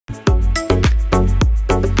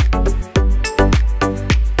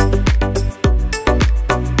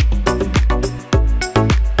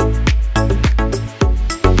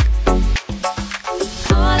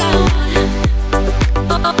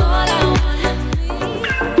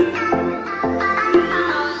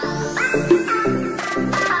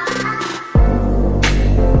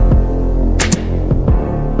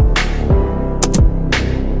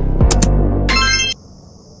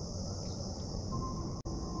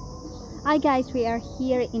Hi guys, we are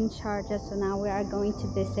here in Sharjah, so now we are going to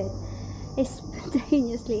visit.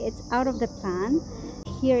 Spontaneously, it's out of the plan,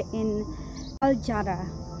 here in Aljada.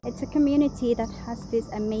 It's a community that has this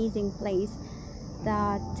amazing place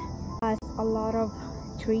that has a lot of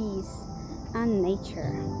trees and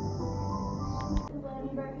nature.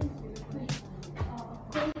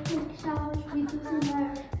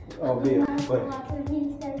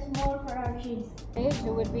 Means there's more for our trees.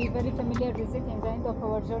 You will be very familiar with it in the end of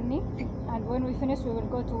our journey, and when we finish we will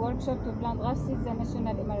go to workshop to plant grass seeds and national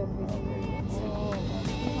emerald trees.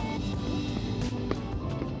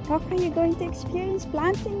 How are you going to experience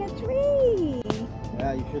planting a tree?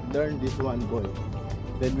 Yeah, you should learn this one, boy.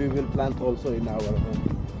 Then we will plant also in our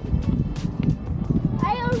home.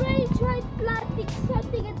 I already tried planting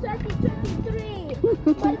something in 2023,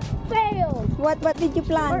 but it failed. What did you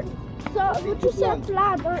plant? So, what you said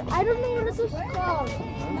plant, or I don't know what it was called.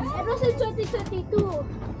 It was in 2022.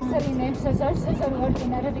 Serene, Shajar, Shajar word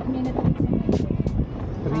in Arabic means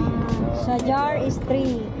Shajar is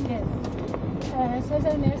tree. Yes.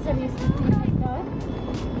 Shajar nursery is 15 hectares.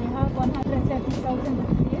 We have 130,000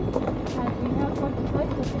 trees, and we have 45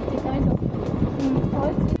 to 50 kinds of trees.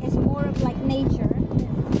 It's more of like nature.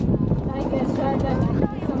 Like Shajar,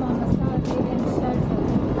 like some on the south, Livin, Sharjah.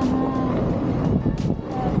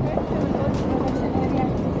 First we will go to production area.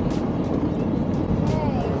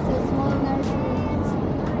 Okay, so small nurseries,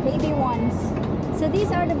 baby ones. So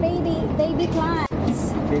these are the baby plants.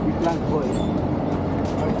 Baby plant, boy.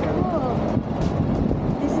 Oh,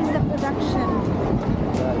 this is the production.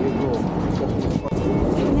 There you go.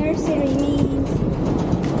 Nursery means,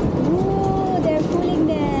 ooh, they're cooling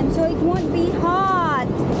them so it won't be hot.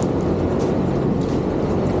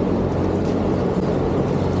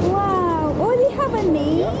 Wow, oh, they have a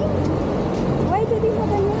name? Why do they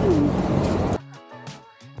have a name?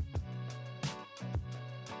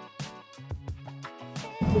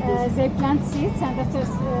 They plant seeds, and after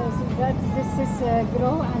that this is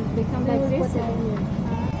grow and become like this.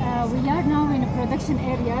 We are now in a production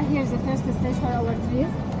area. Here is the first stage for our trees.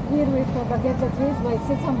 Here we propagate the trees by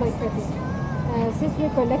seeds and by cutting. Seeds we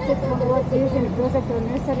collected from our trees in project or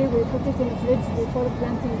nursery, we put it in a fridge before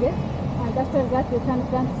planting it, and after that we can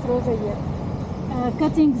plant through the year.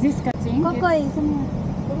 Cutting this cutting,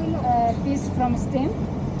 piece from stem.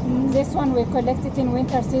 This one we collect it in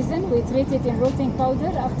winter season, we treat it in rooting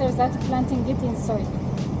powder, after that planting it in soil.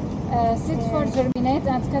 Seeds for germinate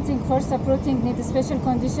and cutting for uprooting need special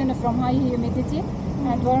condition from high humidity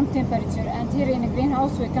and warm temperature, and here in a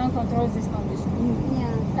greenhouse we can control this condition.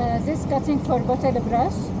 This cutting for bottle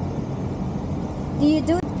brush. Do you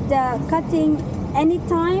do the cutting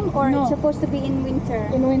anytime or No. it's supposed to be in winter?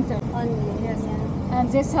 In winter. Only. Yes. Yeah.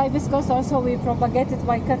 And this hibiscus also we propagate it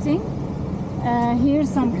by cutting. Here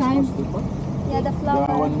some kind. Yeah, the flower.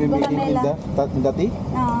 The one we make in the tea?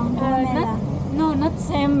 Gomamela. Not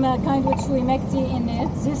same kind which we make tea in it.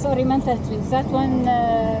 This ornamental trees. That one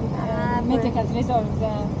medical trees or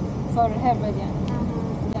for herbal. Yeah.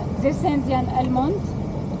 This Indian almond.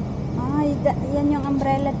 Yan yung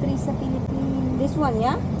umbrella tree sa Philippines. This one,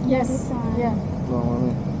 yeah? Yes. This one. Yeah.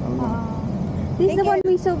 This is the one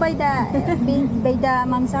we saw by the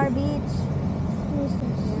Mamsar beach.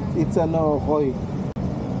 It's a koi.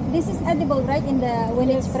 This is edible, right? When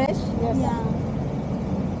it's fresh? Yes. Yeah.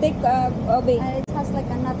 Take Obi. It has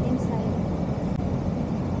like a nut inside.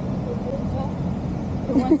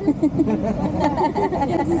 You want it?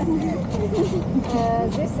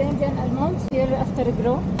 Yes. This Indian almond here after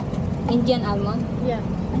grow. Indian almond. Yeah.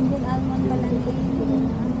 Indian almond pala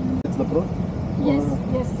name. It's the fruit? Yes.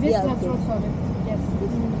 Yes. This Yeah, is okay. fruit for it. Yes.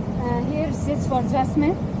 Here seeds for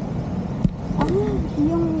jasmine.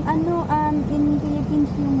 Yung in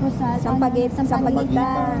Philippines yung rosal. Sampaguita.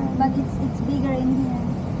 But it's bigger in here.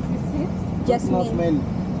 This seeds. No Jasmine. smell.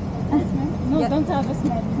 No, Yeah. don't have a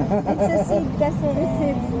smell. It's a seed kasi. This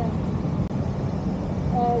seeds.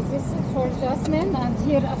 This is for jasmine, and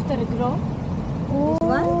here after grow. Oh,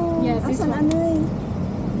 Yeah, this one. Ano eh.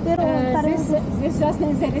 Pero This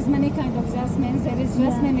jasmine, there is many kind of jasmine. There is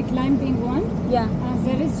jasmine climbing one, Yeah. and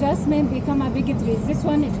there is jasmine become a big tree. This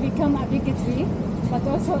one it become a big tree, but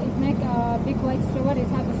also it make a big white flower. It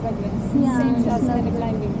have a fragrance. Yeah, Same it's jasmine lovely.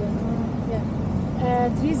 climbing one. Yeah.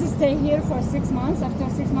 Trees stay here for 6 months. After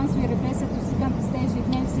 6 months, we replace it to second stage. It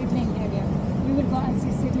named seedling area. We will go and see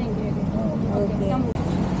seedling area. Okay. Come with.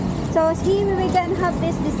 So here we can have the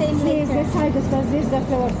same This later. hibiscus. This is the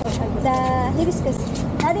flower for hibiscus. The hibiscus.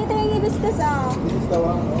 Dito yung hibiscus. This is the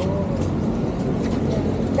one.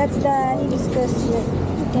 That's the hibiscus.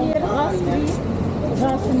 Here, grass tree.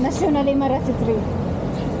 Grass national emerald tree.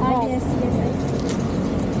 Yes.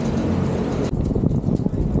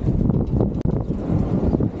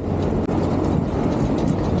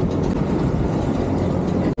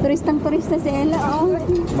 Isang turista si Ella, oh.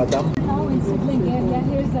 Madam. Now in seedling area,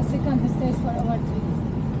 here's the second stage for our trees.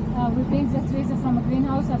 We bring the trees from a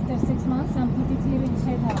greenhouse after 6 months and put it here in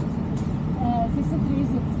shade house. This trees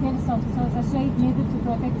it's still soft, so the shade needed to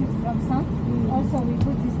protect it from sun. Also, we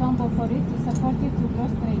put this bamboo for it to support it to grow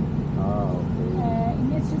straight. Ah, okay. In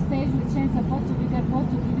each stage, we change the pot to bigger pot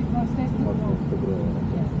to give it more space to grow.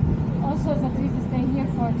 Yeah. Also, the trees stay here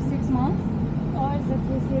for 6 months, or the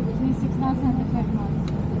trees here between 6 months and 12 months.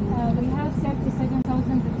 We have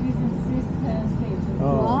 37,000 trees in this stage.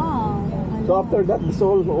 Oh. Wow. So after that, this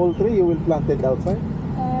all three you will plant it outside?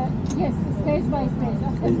 Yes, stage by stage.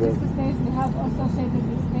 After Okay. this stage, we have also shaded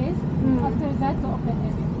this stage. After that, to open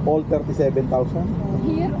area. All 37,000?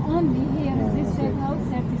 Here, only here, in this shade house,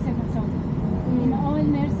 37,000. In all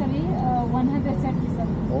nursery, 137.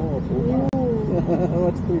 Oh, okay.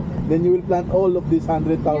 What's the- Then you will plant all of these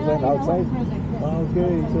 100,000 outside? Project, yes.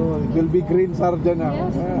 Okay, so it will be green Sharjah now.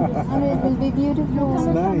 Yes, And it will be beautiful.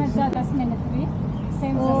 Come from nice. Aljada cemetery,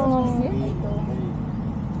 same as Oh. seed.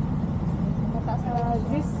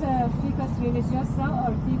 This ficus religiosa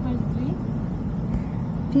or people tree.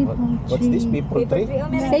 People What's this tree. people tree?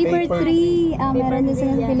 Paper tree. Meron din sa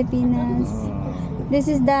Pilipinas. This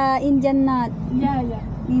is the Indian nut. Yeah, yeah.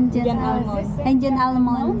 Indian almond. Indian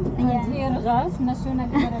almond. And Ayan. here, Ras, National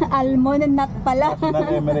Emirate. Almond and nut pala.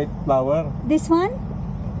 National Emirate flower. This one?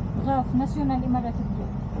 Raf, National Emirate tree.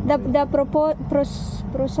 The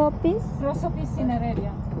prosopis? Prosopis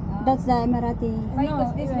cineraria. That's the Emirati.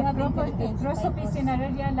 Because this we have in Philippines. Prosopis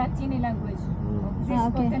cineraria, Latini language. This Ah,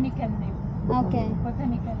 okay. botanical name. Okay.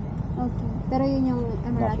 Botanical name. Okay. Pero yun yung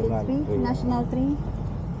Emirati National tree? tree. National tree?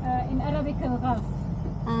 In Arabic, Al-Ghaf.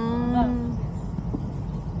 Ah.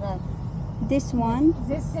 This one?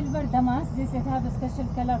 This silver damas, this it have a special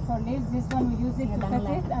color for leaves. This one we use it to cut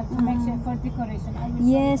it and to make it for decoration. I will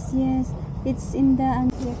show Yes, yes. It's in the...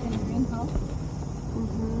 you here in the greenhouse.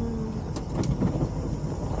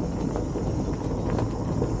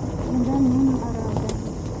 Ang dami ng araga.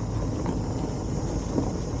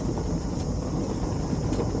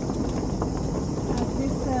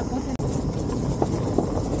 This bottle.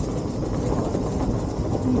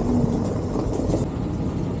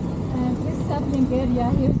 This sapling area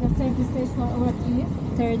here is the third stage for our trees.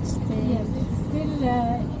 Third stage. Yes, it's still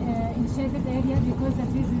in shaded area because the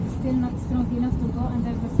trees is still not strong enough to go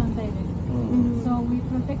under the sun directly. So we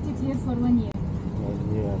protect it here for 1 year.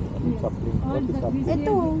 Sapling. All What is the sapling? trees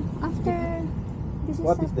Ito, after... This is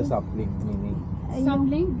What is the sapling. sapling meaning? Ayun.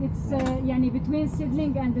 Sapling, it's yani between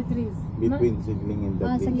seedling and the trees. Between seedling and the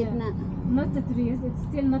Ah, sa tree. gitna. Not the trees, it's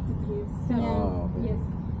still not the trees. So, Ah, okay. yes.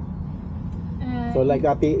 So like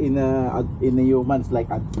in a humans,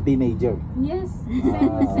 like a teenager. Yes,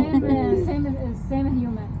 Ah, okay. same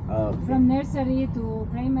human. Okay. From nursery to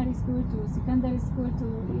primary school to secondary school to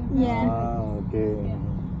Yeah. Okay. Yeah.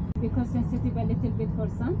 Because sensitive a little bit for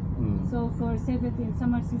sun. So for save it in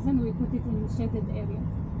summer season, we put it in shaded area.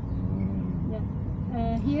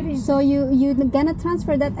 Yeah. Here is So you gonna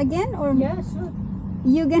transfer that again? Or yeah, sure.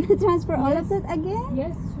 you gonna transfer all of Yes. that again?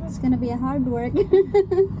 Yes, sure. It's gonna be a hard work.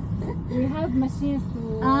 We have machines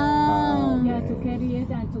to Ah. yeah to carry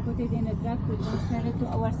it and to put it in a truck to transfer it to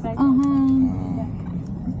our site. Uh-huh.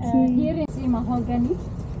 Here is mahogany.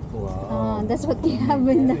 Wow. That's what you have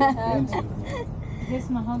in the... This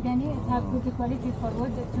mahogany, it have good quality for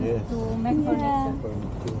wood Yes. to make Yeah.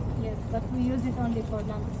 furniture. Yes, but we use it only for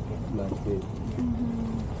landscape. Landscape.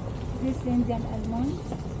 This Indian almond.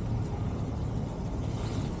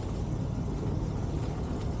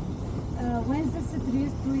 When this tree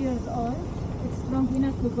is 2 years old, it's strong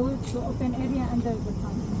enough to go to open area under the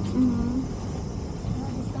sun.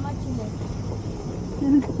 Gusto mo chile?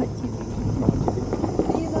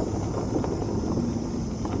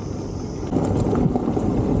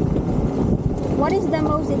 What is the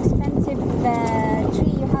most expensive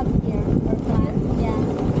tree you have here or plant? Yeah.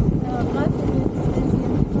 Glass is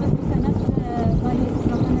expensive because we cannot buy it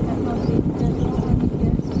from another country. There's no money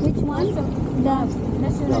here. Which one? Also, The...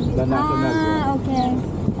 national. The national. Ah, okay.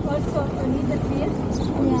 Also, only the trees.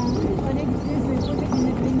 Yeah. Only the trees we put it in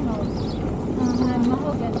a greenhouse. And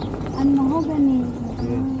mahogany. And mahogany.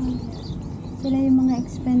 Sila yung mga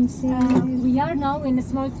expensive. We are now in a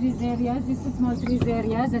small trees area. This is small trees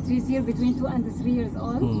area. The trees here between 2 and 3 years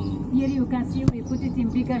old. Here you can see we put it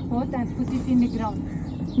in bigger pot and put it in the ground.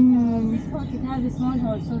 This pot it has a small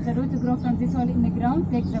hole, so the root grow from this hole in the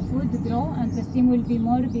ground, take the food, grow, and the stem will be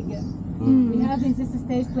more bigger. We have in this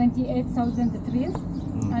stage 28,000 trees,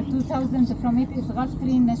 and 2,000 from it is Gulf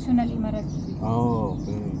tree, national emerald tree. Oh,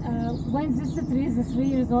 okay. When this tree is 3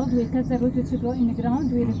 years old, we cut the root which grow in the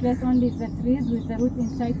ground. We replace only the trees with the root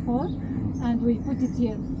inside hole, and we put it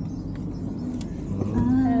here.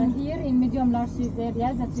 Here in medium large trees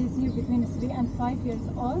area, the trees here between 3 and 5 years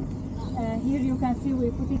old. Here you can see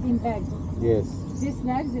we put it in bags. Yes. This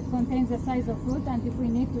bags, it contains the size of fruit, and if we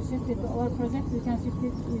need to shift it to our project, we can shift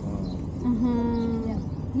it easily. Yeah.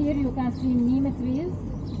 Here you can see neem trees,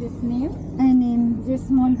 this neem, Neem. this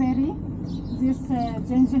mulberry, this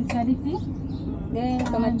ginger jalebi. Then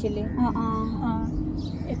kamachili.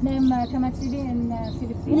 It named kamachili in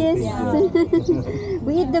Philippines. Yes. Yeah.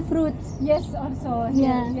 We eat the fruit. Yes, also here.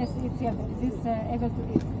 Yeah. Yes, it's this able to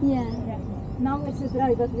eat. Yeah. Yeah. Now it's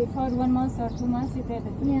dry, but before 1 month or 2 months it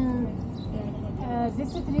able to eat. Yeah.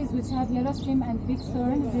 These trees which have yellow stem and big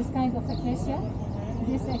thorn, this kind of acacia.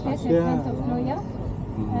 This acacia plant of Loya.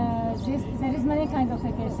 There is many kind of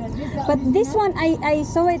acacia. But this one, I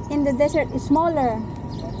saw it in the desert, is smaller.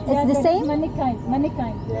 It's the same? Many kind of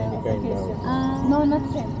acacia. No, not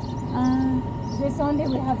same. This only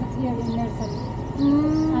we have it here in nursery.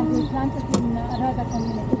 And we planted in Arada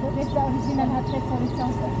community. This is the original habitat for its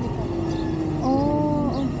South Africa.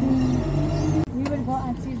 Oh, okay. We will go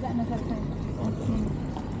and see the another kind.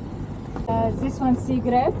 This one sea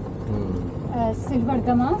grape, silver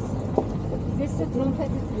damask. This is trumpet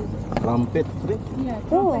tree. Trumpet tree? Yeah,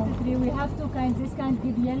 trumpet tree. We have two kinds. This kind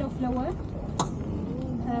give yellow flower.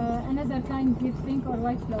 Another kind give pink or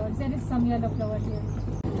white flower. There is some yellow flower here.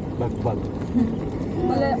 Bag.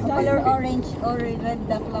 Color orange or red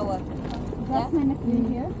the flower. Jasmine tree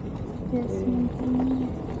here. Jasmine tree.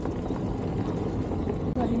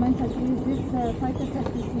 Ornamental tree. This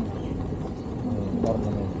phytocepticine.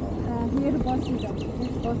 Here bossida.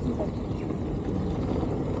 This bossida.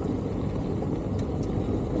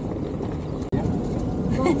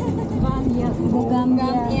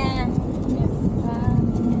 Bugambia. Yeah. Yes.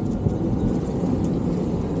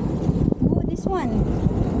 Oh, this one.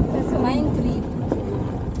 That's a Pine tree.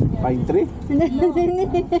 Pine tree?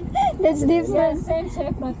 That's Yeah, different. same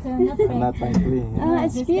shape but not pine. Not pine tree.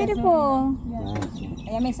 It's This beautiful.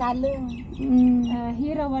 Yeah. Ay, may salong.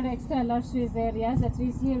 Here our extra large trees areas. The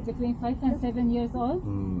trees here between 5 and 7 years old.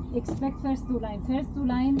 Expect first two line. First two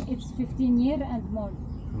line it's 15 year and more.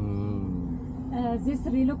 This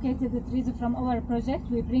relocated the trees from our project.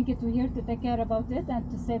 We bring it to here to take care about it and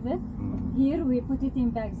to save it. Here we put it in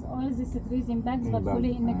bags. All these trees in bags but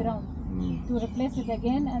fully in the ground to replace it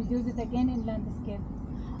again and use it again in landscape.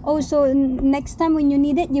 Oh, so next time when you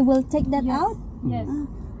need it, you will take that out? Yes.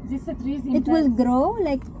 These trees in It will bags. grow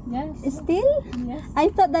like Yes. still? Yes. I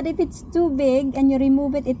thought that if it's too big and you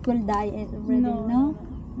remove it, it will die already, no?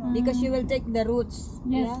 Because you will take the roots.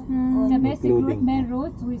 Yes. Yeah? The basic root, Including- main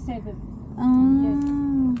root, we save it.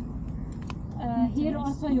 Here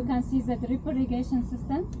also you can see the drip irrigation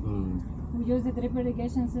system. We use the drip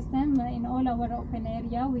irrigation system in all our open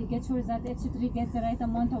area. We get sure that each tree gets the right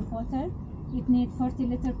amount of water. It needs 40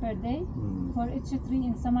 liters per day for each tree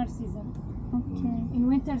in summer season. Okay. In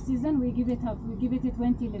winter season we give it half. We give it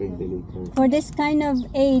 20 20 liters. liters. For this kind of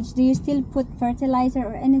age, do you still put fertilizer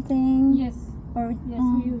or anything? Yes. Or, Yes,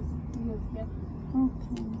 we use. Yeah.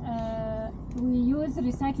 Okay. We use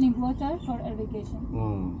recycling water for irrigation.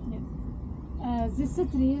 Yes. This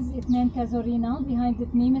trees, it named Cazorina. Behind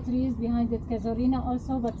it, neem trees. Behind it, Cazorina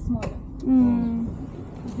also, but smaller.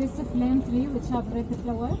 This flame tree, which have red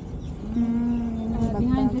flower.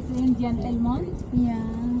 Behind it, Indian almond. Yeah.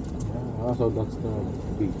 So that's the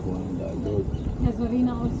big one. The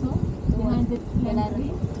Cazorina also. Behind it, flame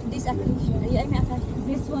tree. This acacia. Ay, may acacia.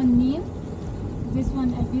 This one, neem. This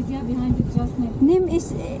one, albizia. Behind it, jasmine. Neem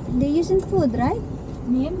is, they use in food, right?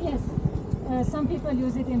 Neem, yes. Some people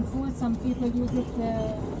use it in food. Some people use it.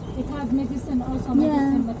 It has medicine also.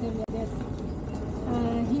 Medicine material. Yes.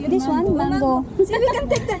 Here This one, mango. See, we can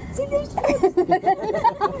take that. See, there's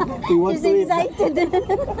He wants She's to eat. excited.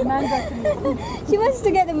 mango tree. She wants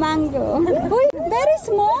to get a mango. Uy, very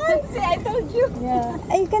small. See, I told you.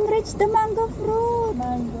 Yeah, You can reach the mango fruit.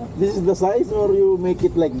 mango. This is the size, or you make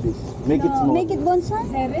it like this? Make it small. Make it bonsai.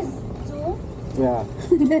 There is two. Yeah.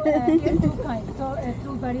 Here two kinds.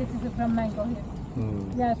 Two varieties from mango here.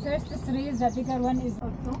 Yeah, first three is the bigger one is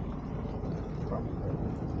also.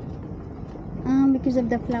 Because of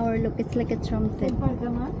the flower look, it's like a trumpet. Silver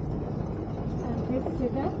damask. And this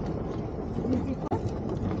cedar. This is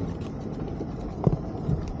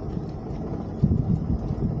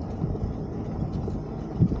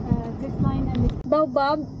this line and this.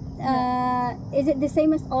 Baobab, is it the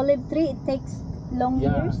same as olive tree? It takes long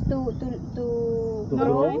Yeah. years to To Long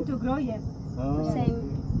grow? time to grow, yes. same.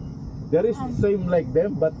 There is same like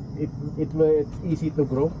them, but it's easy to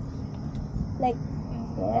grow. Like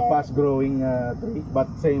Fast growing tree, but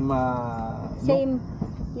same same.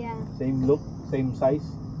 Yeah. same look, same size.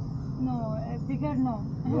 No, bigger no.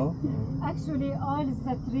 No? Actually, all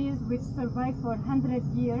the trees which survive for 100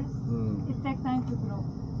 years, it takes time to grow.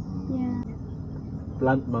 Yeah.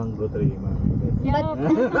 Plant mango tree, man. Yeah,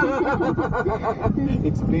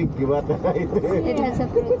 It's big, but It has a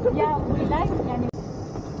fruit. yeah, we like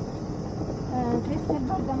this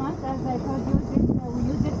silver damask, as I told you, this, we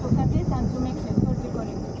use it to cut it and to make it for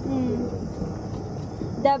decoration.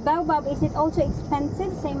 The baobab, is it also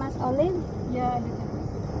expensive, same as olive? Yeah, a little bit.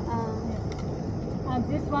 And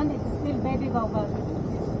this one is still baby baobab.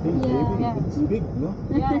 Big, Yeah. baby. Yeah. It's big, no?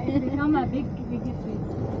 Yeah, it become a big tree.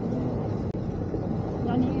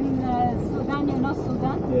 Yani in Sudan, you know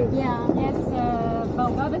Sudan? Yes. Yeah. Yes,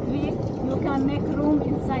 baobab tree, you can make room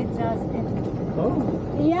inside the stem. Oh.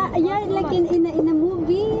 Yeah, yeah, like in a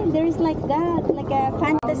movie, there's like that, like a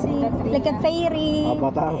fantasy, like a fairy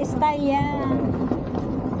Avatar. style, yeah.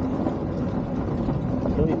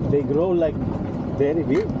 So they grow like very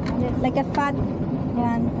big. Like a fat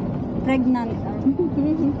one, pregnant.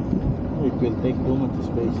 It will take too much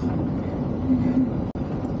space.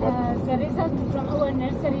 The result from our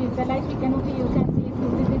nursery is the life canopy. You can see if you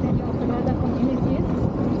visit any of the other communities.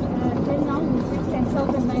 Till now, we shipped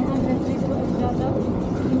 10,900 trees to Aljada.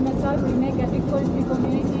 In Masar, we make a big forestry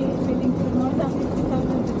community willing to more than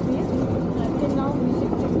 50,000 trees. Till now, we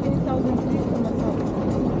shipped 16,000 trees to Masar.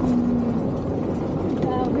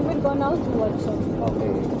 We will go now to workshop.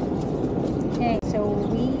 Okay. Okay, so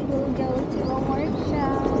we will go to a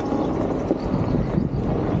workshop.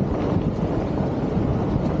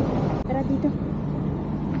 Tara dito.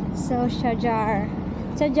 So, Shajar.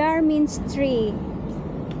 Shajar means tree.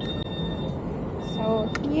 So,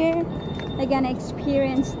 here, we're gonna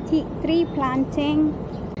experience tree planting.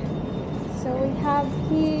 So, we have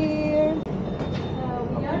here.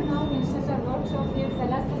 We are now in Shajar workshop. Here's the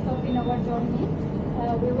last stop in our journey.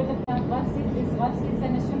 We will plant waxes. This wax is the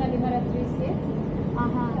national Emirate tree seed. It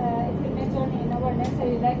will make journey in our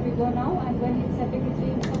nursery like we go now, and when it's a big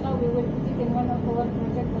tree, inshallah, we will put it in one of our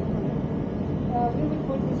projects. We will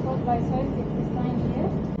put this hot by soil, take this line here.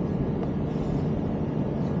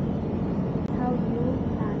 How you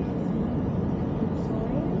plant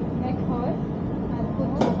soil. Make hole and put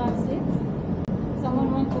two seeds. Someone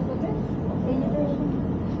want to put it?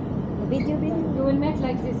 Video. You will make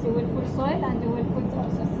like this. You will put soil and you will put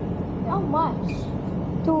also seed. How much?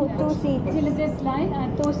 Two seeds. Till this line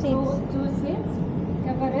and Two seeds. Two seeds.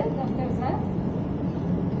 Cover it after that.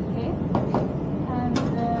 Okay. And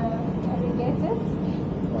irrigate it.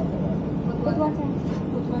 Put water.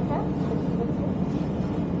 Put water.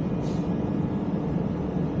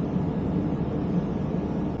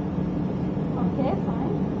 Okay,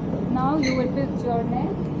 fine. Now you will put your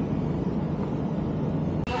name.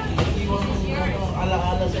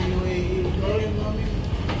 Ala-ala sa UAE.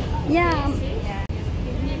 Yeah.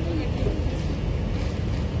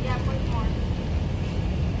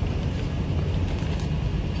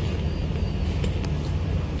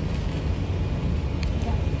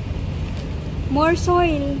 More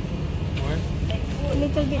soil. A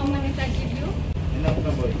little bit more. Enough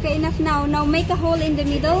na, boy. Okay, enough now. Now make a hole in the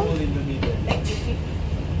middle All in the middle.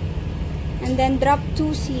 and then drop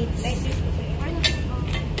two seeds.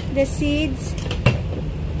 The seeds.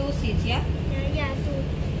 Two seeds, yeah? Yeah, two.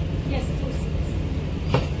 Yes, two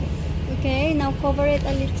seeds. Okay, now cover it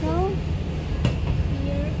a little.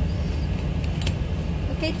 Here.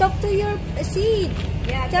 Okay, talk to your seed.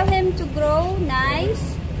 Yeah. Tell him to grow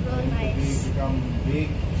nice. Real They nice. become big,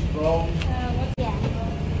 strong. Yeah.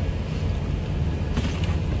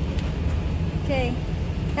 Okay.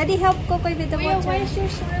 Daddy, help Kokoy with the Why water. is your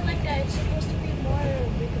soil like that? It's supposed to be more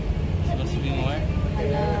bigger. Supposed to be more?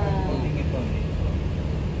 Holding it on.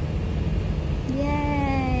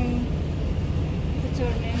 Yay. Put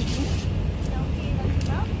your name here. Okay,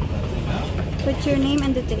 that's enough. Put your name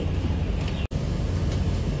and the date.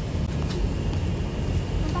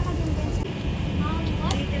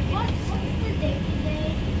 What's the date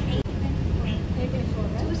today? 84,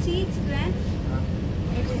 right? Two seeds, Glenn.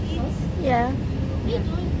 Two seeds. Yeah. What are you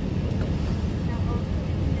doing? Now open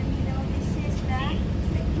in the middle. This is the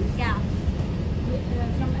gap.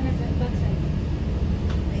 From another back side.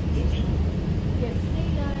 Like this. Yes. Hey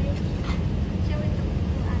guys. Show it to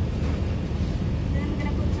us. Then I'm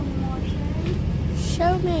gonna put some water.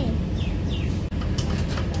 Show me.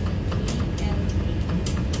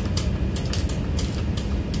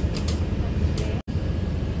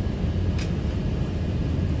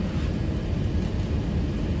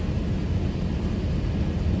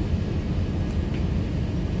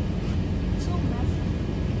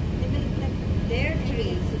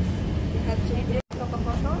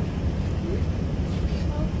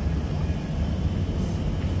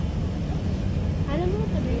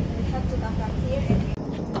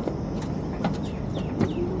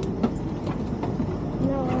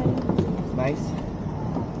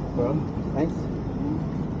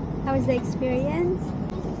 Nice. How was the experience?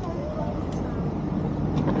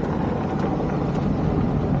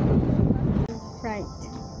 Right.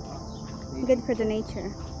 Good for the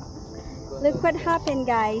nature. Look what happened,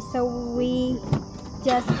 guys. So we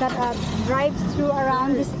just got a drive-through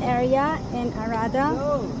around this area in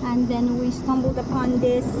Aljada, and then we stumbled upon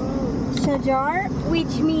this Shajar,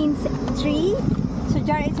 which means tree.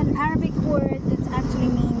 Shajar is an Arabic word that actually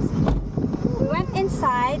means. We went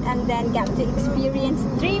inside and then got to experience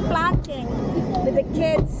tree planting with the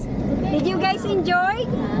kids. Did you guys enjoy?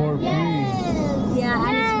 For free. Yeah,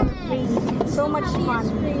 and it's for free. So much fun.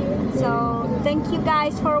 So thank you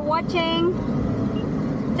guys for watching.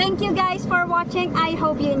 Thank you guys for watching. I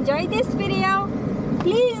hope you enjoyed this video.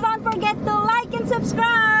 Please don't forget to like and subscribe.